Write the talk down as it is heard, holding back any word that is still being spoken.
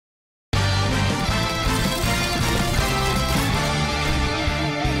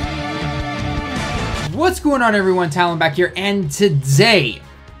What's going on, everyone? TallenV back here, and today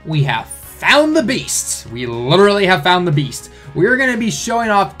we have found the beast. We literally have found the beast. We're going to be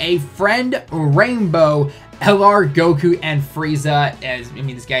showing off a Friend Rainbow LR Goku and Frieza.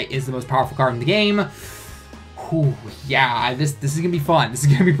 This guy is the most powerful card in the game. Whew, yeah, this is gonna be fun. This is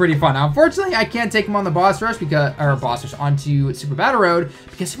gonna be pretty fun. Now, unfortunately, I can't take him on the boss rush onto Super Battle Road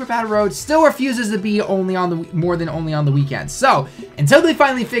because Super Battle Road still refuses to be only on the only on the weekends. So until they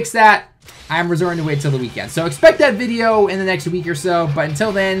finally fix that, I'm resorting to wait till the weekend. So expect that video in the next week or so. But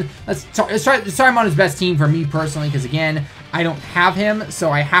until then, let's try him on his best team for me personally, because again, I don't have him,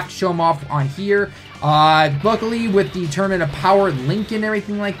 so I have to show him off on here. Luckily, with the Tournament of Power link and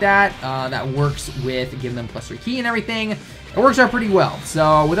everything like that, that works with giving them +3 key and everything. It works out pretty well.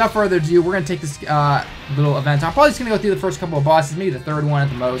 So without further ado, we're going to take this little event. I'm probably just going to go through the first couple of bosses, maybe the third one at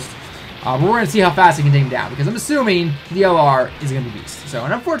the most. But we're going to see how fast I can take him down, because I'm assuming the LR is going to be beast. So,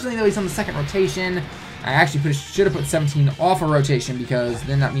 and unfortunately, though, he's on the second rotation. I actually should have put 17 off a rotation, because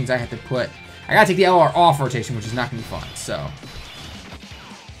then that means I got to take the LR off rotation, which is not going to be fun. So,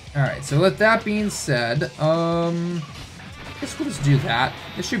 alright, so with that being said, I guess we'll just do that.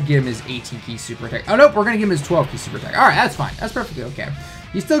 This should give him his 18 key super attack. Oh, nope, we're going to give him his 12 key super attack. Alright, that's fine. That's perfectly okay.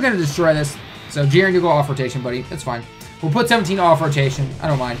 He's still going to destroy this. So, Jiren, you go off rotation, buddy. That's fine. We'll put 17 off rotation. I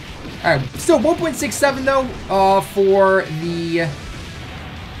don't mind. Alright, still 1.67 though, for the,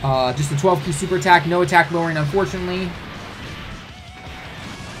 just the 12 key super attack. No attack lowering, unfortunately.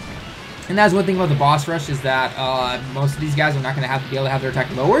 And that's one thing about the boss rush, is that most of these guys are not going to be able to have their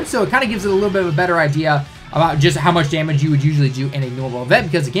attack lowered. So it kind of gives it a little bit of a better idea about just how much damage you would usually do in a normal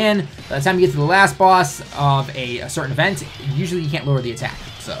event. Because again, by the time you get to the last boss of a certain event, usually you can't lower the attack.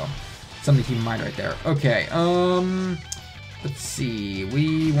 So something to keep in mind right there. Okay, let's see.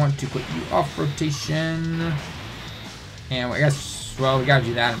 We want to put you off rotation. And I guess, well, we gotta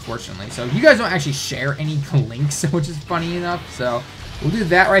do that, unfortunately. So you guys don't actually share any links, which is funny enough. So we'll do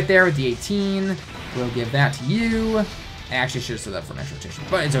that right there with the 18. We'll give that to you. I actually should have said that for next rotation,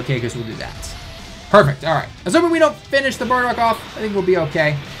 but it's okay because we'll do that. Perfect. All right. Assuming we don't finish the Bardock off, I think we'll be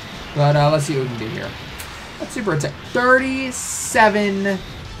okay. But let's see what we can do here. Let's super attack. 37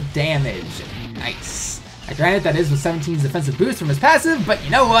 damage. Nice. Granted, that is with 17's defensive boost from his passive, but you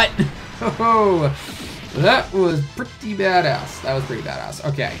know what? Oh, that was pretty badass. That was pretty badass.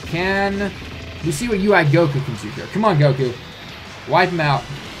 Okay, can we see what UI Goku can do here? Come on, Goku. Wipe him out.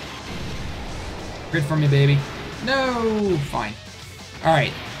 Crit from me, baby. No, fine. All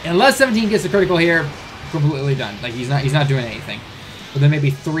right, unless 17 gets the critical here, completely done. Like he's not doing anything. But then maybe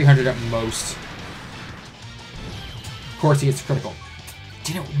 300 at most. Of course, he gets the critical.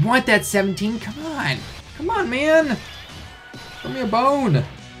 Didn't want that 17. Come on. Come on, man. Throw me a bone. All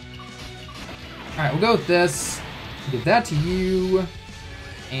right, we'll go with this. Give that to you.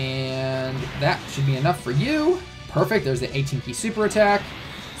 And that should be enough for you. Perfect. There's the 18 key super attack.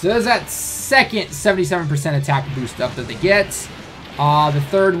 So there's that second 77% attack boost up that they get. The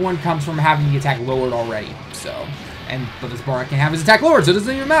third one comes from having the attack lowered already. So, but this Barak can have his attack lowered, so it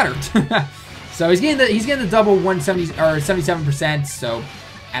doesn't even matter. So he's getting the double 170 or 77%. So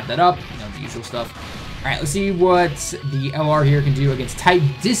add that up. You know, the usual stuff. All right, let's see what the LR here can do against type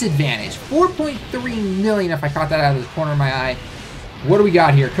disadvantage. 4.3 million, if I caught that out of the corner of my eye. What do we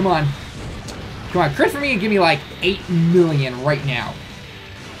got here? Come on. Come on, crit for me and give me like 8 million right now.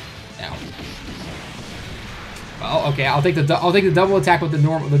 No. Well, okay, I'll take the double attack with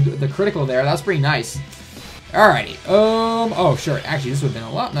the critical there. That's pretty nice. Alrighty. Oh, sure. Actually, this would have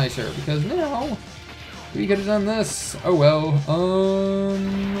been a lot nicer, because now we could have done this. Oh, well.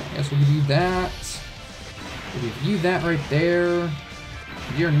 I guess we'll give you that. We'll give you that right there.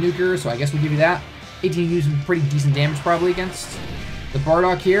 You're a nuker, so I guess we'll give you that. 18 do some pretty decent damage probably against the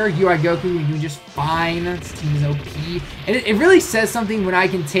Bardock here. UI Goku doing just fine. This team is OP. And it really says something when I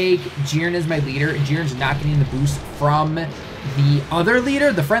can take Jiren as my leader, and Jiren's not getting the boost from the other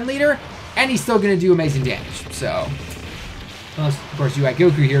leader, the friend leader, and he's still going to do amazing damage. So, unless, of course, UI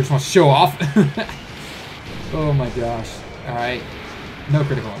Goku here just wants to show off. Oh my gosh. Alright. No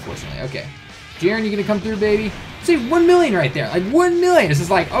critical, unfortunately. Okay. Jiren, you gonna come through, baby? See, 1 million right there. Like, 1 million. It's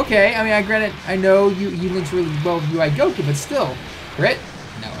just like, okay. I mean, granted, I know you linked really well with UI Goku, but still. Crit?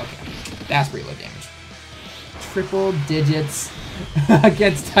 No, okay. That's pretty low damage. Triple digits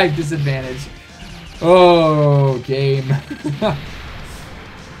against type disadvantage. Oh, game.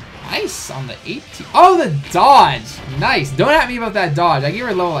 Nice on the 18. Oh, the dodge. Nice. Don't at me about that dodge. I gave her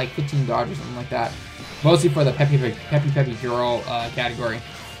a level like 15 dodge or something like that. Mostly for the peppy girl category.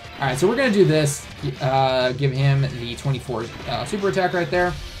 Alright, so we're going to do this. Give him the 24 super attack right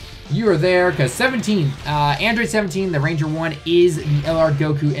there. You are there because 17, Android 17, the Ranger 1, is the LR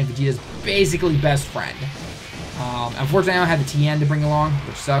Goku and Vegeta's basically best friend. Unfortunately, I don't have the TN to bring along,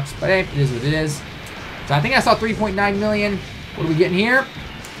 which sucks, but hey, it is what it is. So I think I saw 3.9 million. What are we getting here?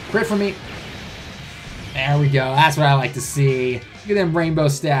 Crit for me. There we go. That's what I like to see. Look at them rainbow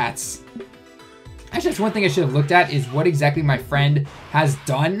stats. Actually, that's one thing I should have looked at is what exactly my friend has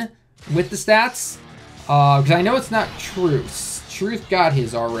done with the stats. Because I know it's not Truth. Truth got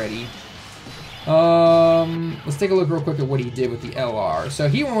his already. Let's take a look real quick at what he did with the LR. So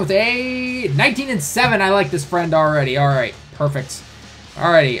he went with a 19 and 7. I like this friend already. All right, perfect.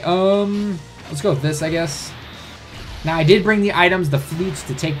 Alrighty, let's go with this, I guess. Now I did bring the items, the flutes,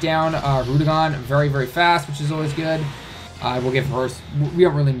 to take down Rudagon very, very fast, which is always good. We'll give her. We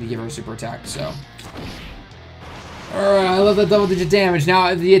don't really need to give her a super attack, so. Alright, I love that double-digit damage.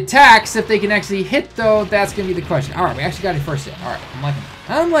 Now the attacks, if they can actually hit though, that's gonna be the question. Alright, we actually got a first hit. Alright, I'm liking that.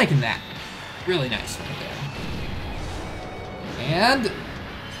 I'm liking that. Really nice right there. And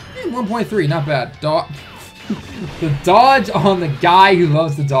 1.3, not bad. The dodge on the guy who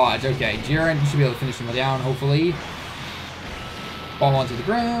loves to dodge. Okay, Jiren, you should be able to finish him down, hopefully. Ball onto the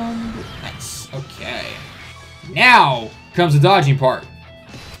ground. Nice. Okay. Now comes the dodging part.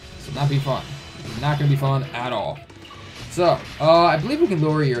 This will not be fun. It's not going to be fun at all. So, I believe we can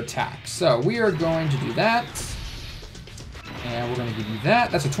lower your attack. So, we are going to do that. And we're going to give you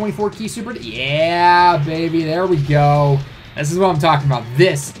that. That's a 24 key super. Yeah, baby. There we go. This is what I'm talking about.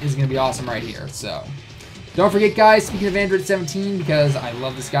 This is going to be awesome right here. So, don't forget, guys, speaking of Android 17, because I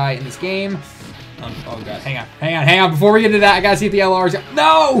love this guy in this game. Oh, God. Hang on. Before we get into that, I got to see if the LRs.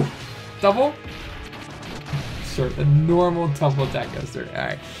 No! Double? Sure, the normal double attack goes through. All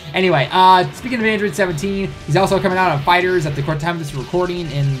right. Anyway, speaking of Android 17, he's also coming out on Fighters at the time of this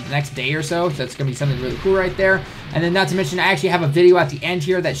recording in the next day or so. So that's going to be something really cool right there. And then not to mention, I actually have a video at the end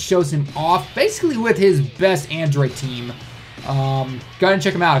here that shows him off basically with his best Android team. Go ahead and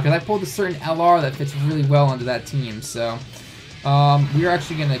check him out because I pulled a certain LR that fits really well onto that team. So we're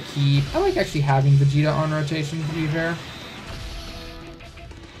actually going to keep... I like actually having Vegeta on rotation, to be fair.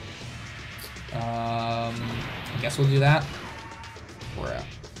 I guess we'll do that.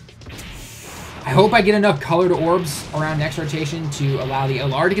 I hope I get enough colored orbs around next rotation to allow the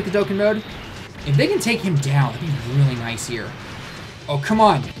LR to get the Dokkan mode. If they can take him down, that'd be really nice here. Oh, come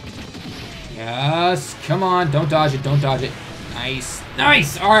on. Yes, come on. Don't dodge it. Don't dodge it. Nice.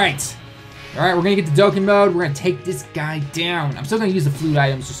 Nice. All right. All right, we're going to get the Dokkan mode. We're going to take this guy down. I'm still going to use the flute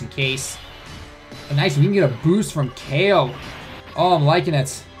items just in case. But nice. We can get a boost from KO. Oh, I'm liking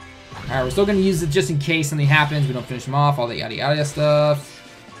it. Alright, we're still going to use it just in case something happens. We don't finish him off, all the yada yada stuff.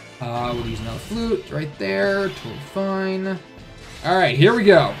 We'll use another flute right there. Totally fine. Alright, here we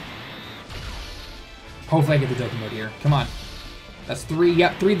go. Hopefully I get the Dokkan mode here. Come on. That's 3.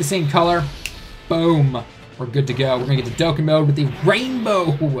 Yep, 3 the same color. Boom. We're good to go. We're going to get the Dokkan mode with the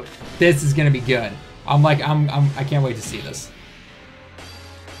rainbow. This is going to be good. I can't wait to see this.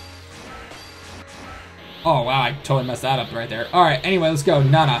 Oh, wow, I totally messed that up right there. Alright, anyway, let's go.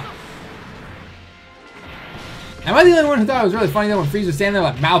 Nana. Am I the only one who thought it was really funny though when Frieza was standing there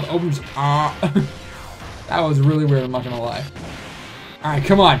like mouth opens? That was really weird, I'm not gonna lie. Alright,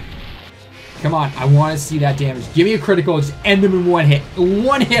 come on. Come on, I want to see that damage. Give me a critical, just end them in one hit.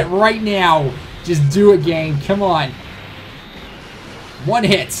 One hit right now. Just do it, game. Come on. One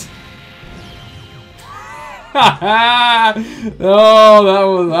hit. Oh,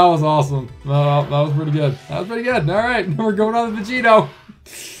 that was awesome. Oh, that was pretty good. That was pretty good. Alright, we're going on the Vegito.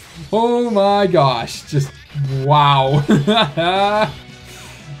 Oh my gosh. Just wow.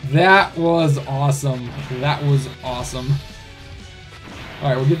 That was awesome. That was awesome.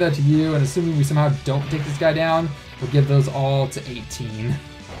 Alright, we'll give that to you, and assuming we somehow don't take this guy down, we'll give those all to 18.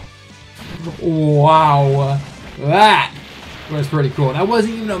 Wow. That was pretty cool. That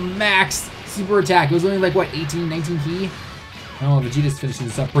wasn't even a maxed super attack. It was only like, what, 18, 19 key? Oh, Vegeta's finishing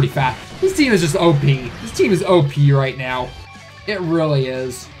this up pretty fast. This team is just OP. This team is OP right now. It really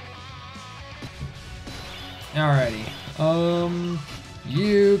is. Alrighty.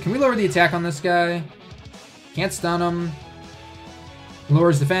 Can we lower the attack on this guy? Can't stun him.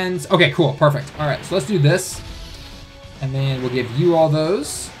 Lowers defense. Okay, cool. Perfect. Alright, so let's do this. And then we'll give you all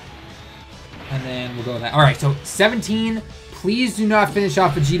those. And then we'll go with that. Alright, so 17. Please do not finish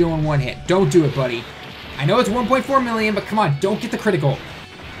off Vegito in one hit. Don't do it, buddy. I know it's 1.4 million, but come on, don't get the critical.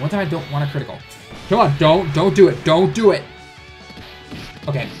 One time I don't want a critical. Come on, don't do it. Don't do it.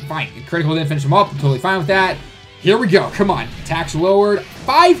 Okay, fine. Critical didn't finish him up. I'm totally fine with that. Here we go. Come on. Attack's lowered.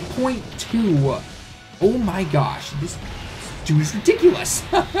 5.2. Oh my gosh. This dude is ridiculous.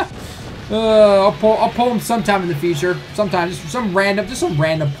 I'll pull him sometime in the future. Sometime, just some random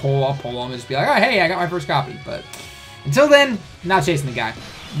pull. I'll pull him and just be like, oh, hey, I got my first copy. But until then, not chasing the guy.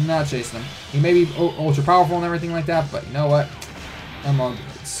 Not chasing him. He may be ultra powerful and everything like that, but you know what? I'm all good.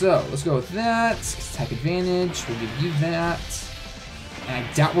 So, let's go with that. Attack advantage. We'll give you that. And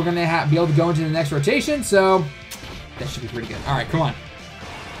I doubt we're going to be able to go into the next rotation, so that should be pretty good. Alright, come on.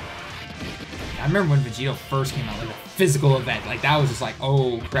 I remember when Vegito first came out, like a physical event. Like, that was just like,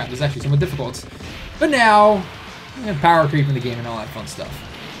 oh crap, this is actually somewhat difficult. But now, we have power creep in the game and all that fun stuff.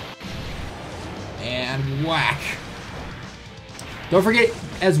 And whack. Don't forget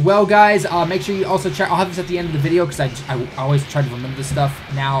as well, guys, make sure you also check. I'll have this at the end of the video because I always try to remember this stuff.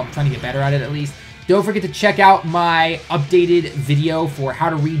 Now I'm trying to get better at it at least. Don't forget to check out my updated video for how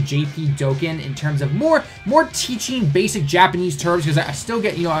to read JP Dokkan in terms of more teaching basic Japanese terms, because I still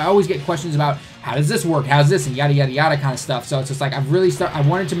get, I always get questions about how does this work, how's this, and yada yada yada kind of stuff. So it's just like I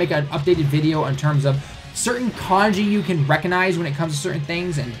wanted to make an updated video in terms of certain kanji you can recognize when it comes to certain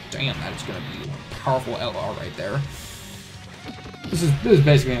things, and damn, that is gonna be a powerful LR right there. This is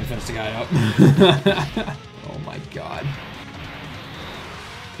basically gonna finish the guy up. Oh my god.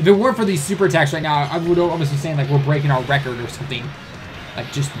 If it weren't for these super attacks right now, I would almost be saying like we're breaking our record or something.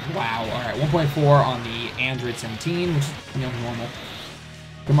 Like just wow. Alright, 1.4 on the Android 17, which is normal.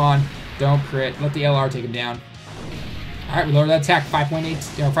 Come on, don't crit. Let the LR take him down. Alright, we lower that attack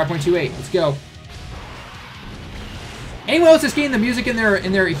 5.28. Let's go. Anyone else that's getting the music in their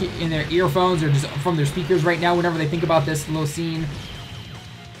earphones or just from their speakers right now whenever they think about this little scene?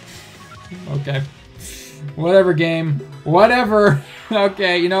 Okay. Whatever, game. Whatever.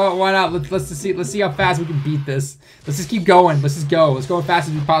 Okay, you know what? Why not? Let's see how fast we can beat this. Let's just keep going. Let's just go. Let's go as fast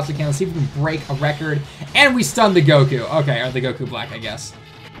as we possibly can. Let's see if we can break a record. And we stun the Goku. Okay, or the Goku Black, I guess.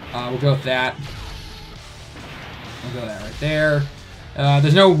 We'll go with that. We'll go with that right there.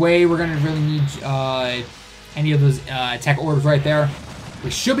 There's no way we're gonna really need any of those attack orders right there.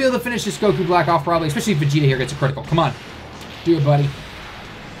 We should be able to finish this Goku Black off probably, especially if Vegeta here gets a critical. Come on. Do it, buddy.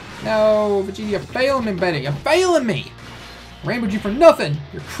 No, Vegeta, you're failing me, buddy. You're failing me. Rainbowed you for nothing.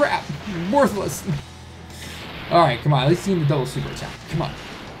 You're crap. You're worthless. Alright, come on. At least see the double super attack. Come on.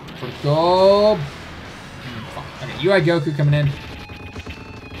 Critical. Okay, UI Goku coming in.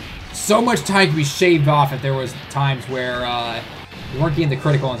 So much time could be shaved off if there was times where we weren't getting the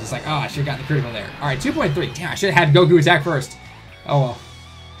critical and it's just like, oh, I should have gotten the critical there. Alright, 2.3. Damn, I should have had Goku attack first. Oh well.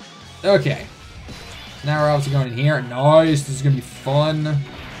 Okay. So now we're obviously going in here. Nice. This is going to be fun.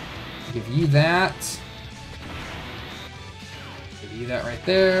 I'll give you that. Give you that right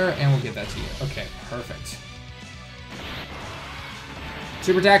there. And we'll give that to you. Okay, perfect.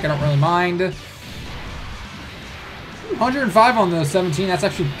 Super attack, I don't really mind. 105 on the 17. That's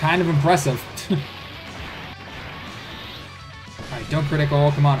actually kind of impressive. Alright, don't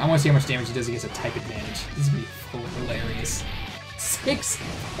critical. Come on. I want to see how much damage he does against a type advantage. This is going to be hilarious.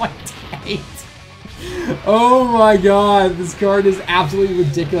 6.8. Oh my god. This card is absolutely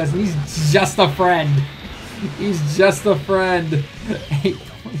ridiculous. And he's just a friend. He's just a friend.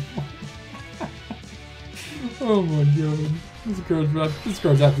 8.1. Oh my god. This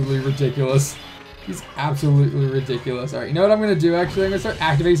card's absolutely ridiculous. He's absolutely ridiculous. Alright, you know what I'm going to do actually? I'm going to start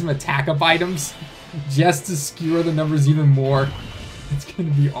activating some attack up items just to skewer the numbers even more. It's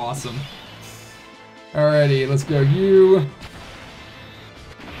going to be awesome. Alrighty, let's go you.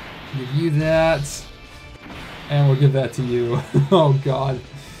 Give you that. And we'll give that to you. Oh god.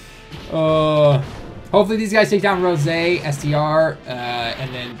 Hopefully these guys take down Rose, STR,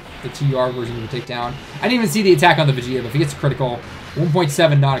 and then the TUR version will take down. I didn't even see the attack on the Vegeta, but if he gets a critical,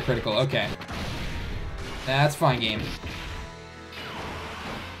 1.7 not a critical. Okay. That's fine, game.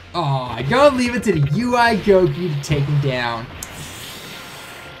 Oh, I gotta leave it to the UI Goku to take him down.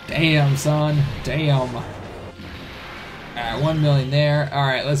 Damn, son. Damn. Alright, 1 million there.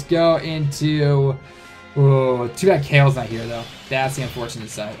 Alright, let's go into... Oh, too bad Kale's not here, though. That's the unfortunate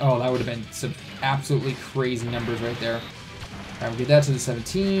side. Oh, that would have been some absolutely crazy numbers right there. Alright, we'll get that to the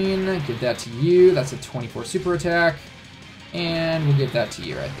 17. Give that to you. That's a 24 super attack. And we'll give that to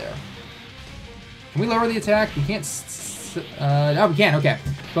you right there. Can we lower the attack? We can't... no, we can. Okay.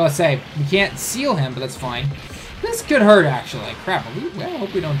 Well, let's say, we can't seal him, but that's fine. This could hurt, actually. Crap, I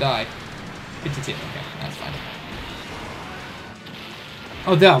hope we don't die. 52. Okay, that's fine.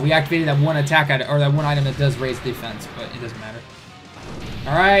 Oh, duh, we activated that one attack item, or that one item that does raise defense, but it doesn't matter.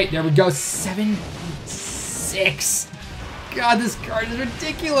 Alright, there we go. 7.6. God, this card is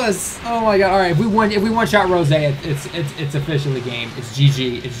ridiculous. Oh my god. Alright, if we one-shot Rose, it's officially game. It's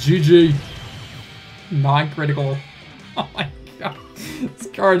GG. It's GG. Non-critical. Oh my god. This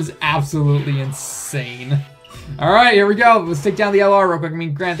card is absolutely insane. Alright, here we go. Let's take down the LR real quick. I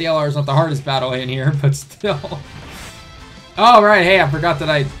mean, granted, the LR is not the hardest battle in here, but still. Oh, right. Hey, I forgot that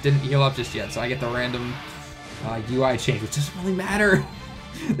I didn't heal up just yet, so I get the random UI change, which doesn't really matter.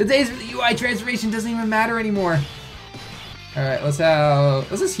 The days of the UI transformation doesn't even matter anymore. All right, let's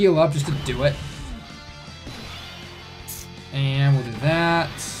just heal up just to do it. And we'll do that.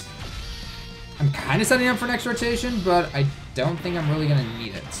 I'm kind of setting up for next rotation, but I don't think I'm really gonna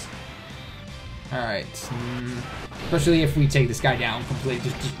need it. All right, especially if we take this guy down completely,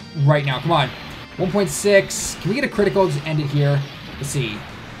 just right now. Come on, 1.6. Can we get a critical? Just end it here. Let's see.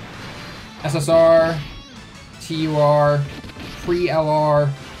 SSR, TUR, pre-LR,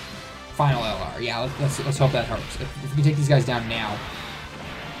 final LR. Yeah, let's hope that helps. If we can take these guys down now.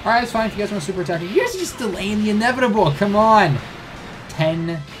 All right, it's fine if you guys want to super attack. You guys are just delaying the inevitable. Come on.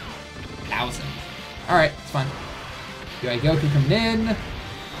 10,000. All right, it's fine. You got Goku coming in.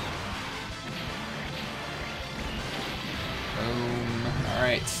 Boom. All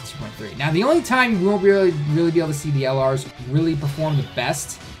right, 2.3. Now, the only time you won't really be able to see the LRs really perform the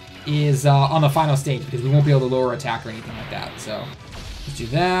best is on the final stage, because we won't be able to lower attack or anything like that. So let's do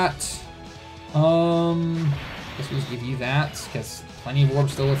that. Guess we'll just give you that, because plenty of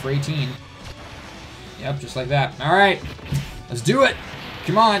orbs still live for 18. Yep, just like that. All right, let's do it.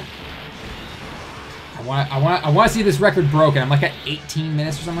 Come on. I want to see this record broken. I'm like at 18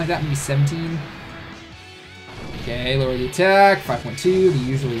 minutes or something like that, maybe 17. Okay, lower the attack. 5.2, the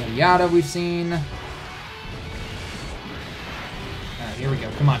usual yada yada we've seen. All right, here we go.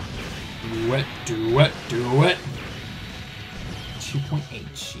 Come on. Do it, do it, do it. 2.8,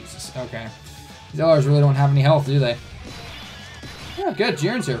 Jesus. Okay. These LRs really don't have any health, do they? Yeah, good.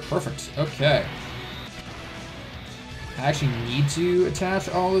 Jiren's here. Perfect. Okay. I actually need to attach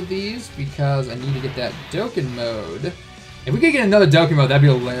all of these because I need to get that Dokkan mode. If we could get another Dokkan mode, that'd be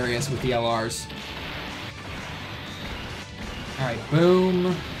hilarious with the LRs. Alright,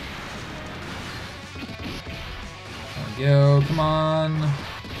 boom. There we go. Come on.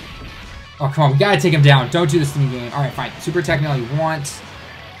 Oh, come on. We gotta take him down. Don't do this to me, game. Alright, fine. Super attack now you want.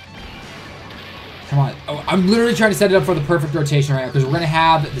 Come on. Oh, I'm literally trying to set it up for the perfect rotation right now because we're going to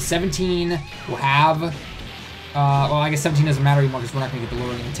have the 17. We'll have... well, I guess 17 doesn't matter anymore because we're not going to get the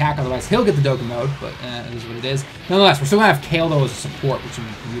lowering attack. Otherwise, he'll get the Dokkan mode, but it is what it is. Nonetheless, we're still going to have Kale as a support, which would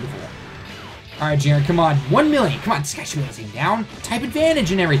be beautiful. All right, Jiren, come on. 1 million. Come on, this guy should be able to take him down. Type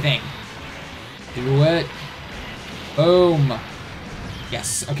advantage and everything. Do it. Boom.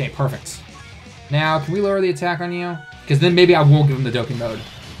 Yes. Okay, perfect. Now, can we lower the attack on you? Because then maybe I won't give him the Dokkan mode.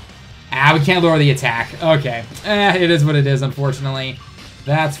 Ah, we can't lower the attack. Okay. It is what it is, unfortunately.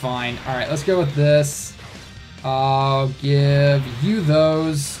 That's fine. All right, let's go with this. I'll give you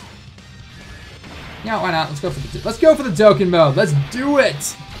those. Yeah, why not? Let's go for the Dokkan mode. Let's do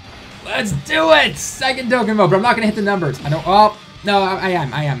it. Let's do it. Second Dokkan mode, but I'm not gonna hit the numbers. I know. Oh no, I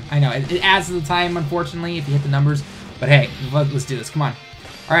am. I know. It adds to the time, unfortunately, if you hit the numbers. But hey, let's do this. Come on.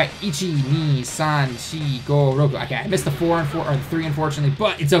 All right, Ichi, Ni, San, Shi, Go, Roku. Okay, I missed the 4 and 4 or the 3, unfortunately,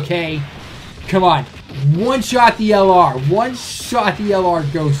 but it's okay. Come on, one shot the LR. One shot the LR,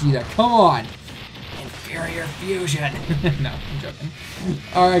 Gogeta. Come on. Inferior fusion. No, I'm joking.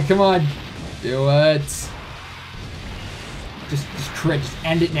 All right, come on. Do it. Just crit. Just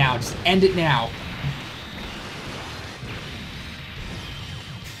end it now. Just end it now.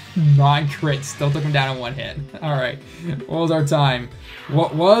 Non-crit. Still took him down in one hit. All right. What was our time?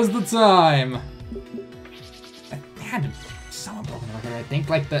 What was the time? I had to someone broken the record, I think.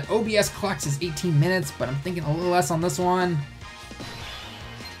 Like the OBS clock says 18 minutes, but I'm thinking a little less on this one.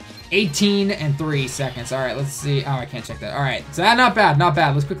 18 and 3 seconds. All right, let's see. Oh, I can't check that. All right, so not bad, not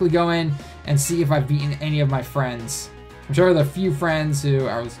bad. Let's quickly go in and see if I've beaten any of my friends. I'm sure there are a few friends who,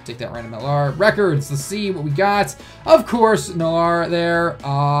 all right, let's take that random LR. Records, let's see what we got. Of course, Nolar there.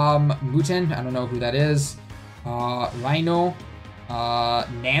 Muten, I don't know who that is. Rhino.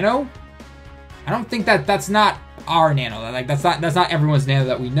 Nano. I don't think that's not our Nano. Like that's not everyone's Nano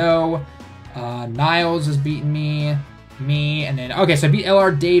that we know. Niles has beaten me, and then okay, so I beat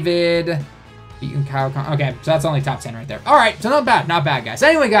LR David, beaten Kyle. Okay, so that's only top 10 right there. All right, so not bad, guys.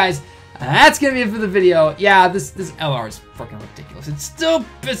 Anyway, guys, that's gonna be it for the video. Yeah, this LR is fucking ridiculous. It still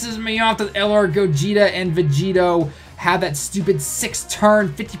pisses me off that LR Gogeta and Vegito have that stupid 6-turn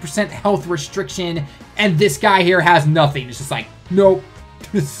 50% health restriction, and this guy here has nothing. It's just like, nope.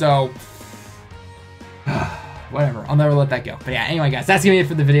 So, whatever. I'll never let that go. But yeah, anyway, guys, that's gonna be it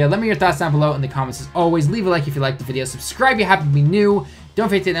for the video. Let me know your thoughts down below in the comments. As always, leave a like if you liked the video. Subscribe if you happen to be new. Don't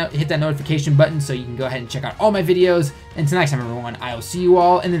forget to hit that notification button so you can go ahead and check out all my videos. Until next time, everyone, I will see you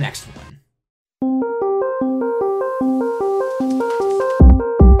all in the next one.